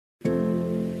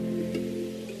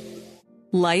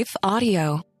Life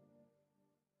Audio.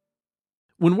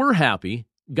 When we're happy,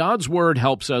 God's Word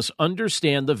helps us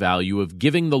understand the value of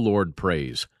giving the Lord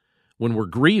praise. When we're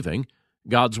grieving,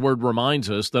 God's Word reminds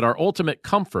us that our ultimate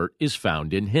comfort is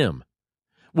found in Him.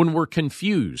 When we're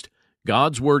confused,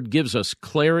 God's Word gives us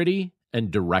clarity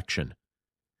and direction.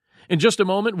 In just a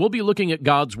moment, we'll be looking at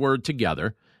God's Word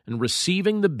together and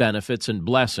receiving the benefits and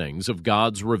blessings of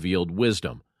God's revealed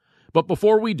wisdom. But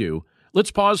before we do, let's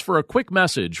pause for a quick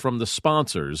message from the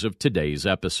sponsors of today's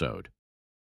episode.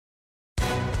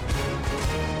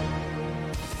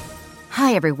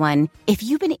 Hi, everyone. If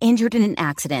you've been injured in an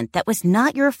accident that was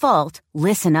not your fault,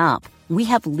 listen up. We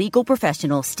have legal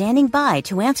professionals standing by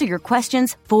to answer your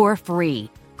questions for free.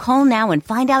 Call now and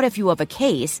find out if you have a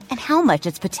case and how much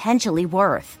it's potentially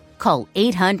worth. Call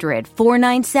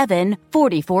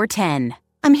 800-497-4410.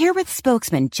 I'm here with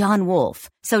spokesman John Wolf.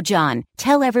 So, John,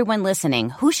 tell everyone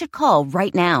listening who should call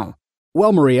right now.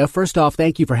 Well, Maria, first off,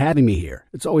 thank you for having me here.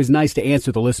 It's always nice to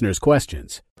answer the listeners'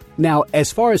 questions. Now,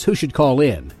 as far as who should call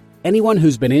in, anyone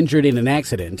who's been injured in an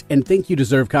accident and think you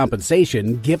deserve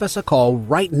compensation, give us a call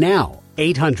right now.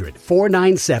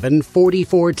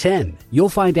 800-497-4410. You'll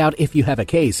find out if you have a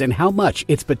case and how much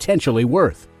it's potentially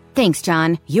worth. Thanks,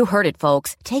 John. You heard it,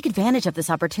 folks. Take advantage of this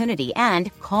opportunity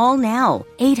and call now.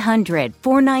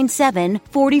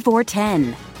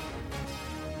 800-497-4410.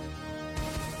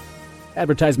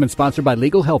 Advertisement sponsored by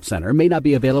Legal Help Center. May not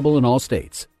be available in all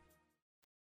states.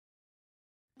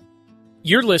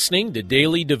 You're listening to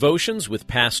Daily Devotions with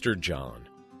Pastor John.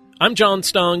 I'm John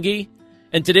Stange,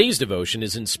 and today's devotion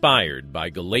is inspired by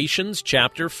Galatians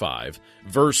chapter 5,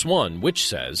 verse 1, which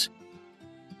says,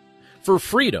 "For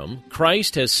freedom,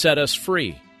 Christ has set us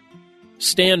free.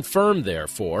 Stand firm,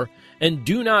 therefore, and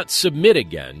do not submit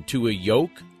again to a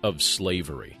yoke of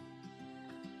slavery."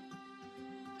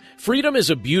 Freedom is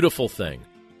a beautiful thing.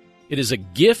 It is a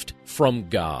gift from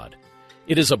God.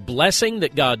 It is a blessing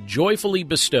that God joyfully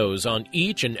bestows on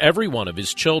each and every one of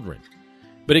His children.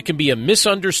 But it can be a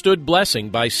misunderstood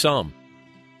blessing by some.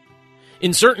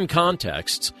 In certain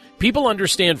contexts, people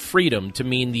understand freedom to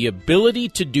mean the ability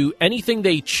to do anything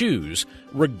they choose,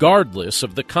 regardless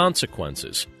of the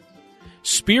consequences.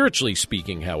 Spiritually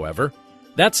speaking, however,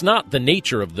 that's not the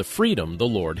nature of the freedom the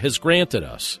Lord has granted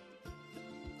us.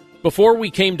 Before we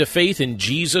came to faith in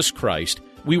Jesus Christ,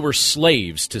 we were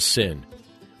slaves to sin.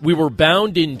 We were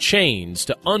bound in chains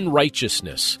to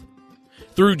unrighteousness.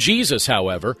 Through Jesus,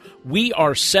 however, we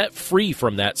are set free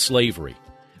from that slavery.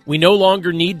 We no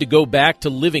longer need to go back to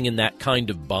living in that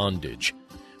kind of bondage.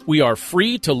 We are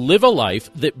free to live a life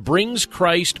that brings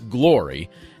Christ glory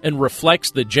and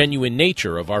reflects the genuine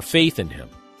nature of our faith in Him.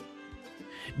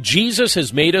 Jesus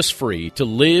has made us free to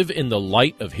live in the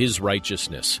light of His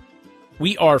righteousness.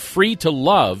 We are free to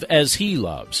love as He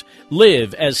loves,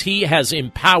 live as He has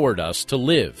empowered us to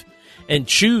live, and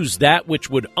choose that which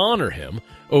would honor Him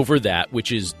over that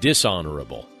which is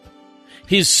dishonorable.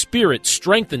 His Spirit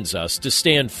strengthens us to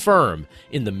stand firm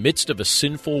in the midst of a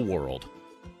sinful world.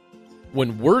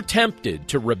 When we're tempted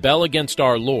to rebel against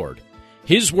our Lord,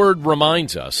 His Word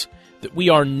reminds us that we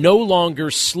are no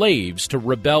longer slaves to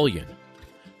rebellion.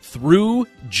 Through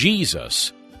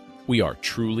Jesus, we are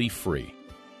truly free.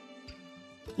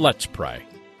 Let's pray.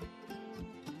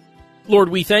 Lord,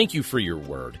 we thank You for Your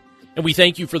Word, and we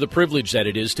thank You for the privilege that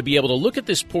it is to be able to look at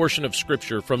this portion of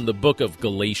Scripture from the book of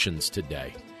Galatians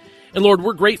today. And Lord,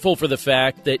 we're grateful for the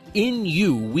fact that in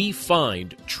You we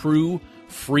find true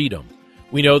freedom.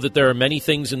 We know that there are many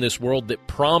things in this world that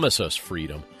promise us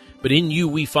freedom, but in You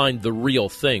we find the real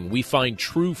thing. We find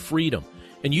true freedom,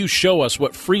 and You show us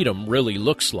what freedom really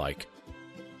looks like.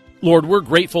 Lord, we're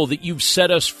grateful that You've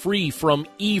set us free from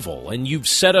evil, and You've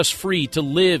set us free to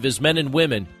live as men and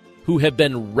women who have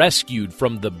been rescued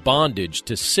from the bondage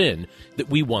to sin that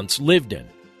we once lived in.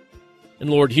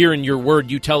 And Lord, here in Your Word,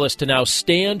 You tell us to now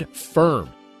stand firm,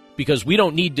 because we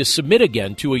don't need to submit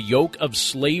again to a yoke of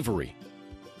slavery.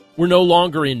 We're no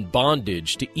longer in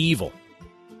bondage to evil.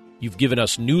 You've given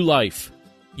us new life.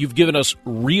 You've given us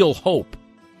real hope.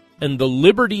 And the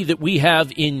liberty that we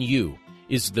have in You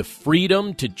is the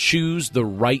freedom to choose the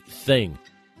right thing,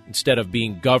 instead of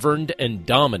being governed and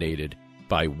dominated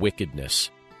by wickedness.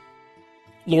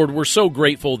 Lord, we're so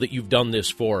grateful that You've done this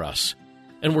for us.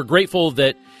 And we're grateful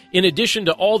that in addition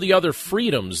to all the other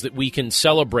freedoms that we can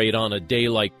celebrate on a day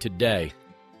like today,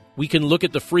 we can look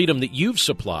at the freedom that You've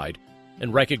supplied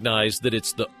and recognize that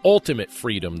it's the ultimate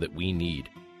freedom that we need.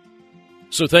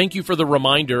 So thank You for the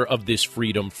reminder of this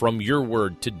freedom from Your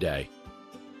Word today.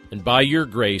 And by Your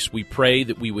grace, we pray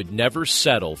that we would never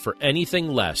settle for anything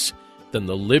less than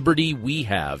the liberty we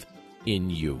have in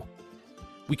You.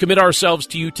 We commit ourselves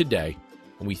to You today,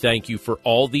 And we thank you for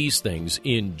all these things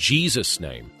in Jesus'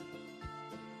 name.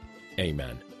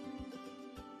 Amen.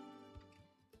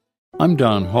 I'm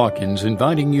Don Hawkins,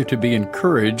 inviting you to be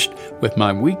encouraged with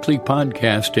my weekly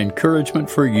podcast, Encouragement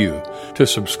for You. To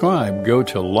subscribe, go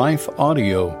to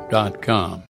lifeaudio.com.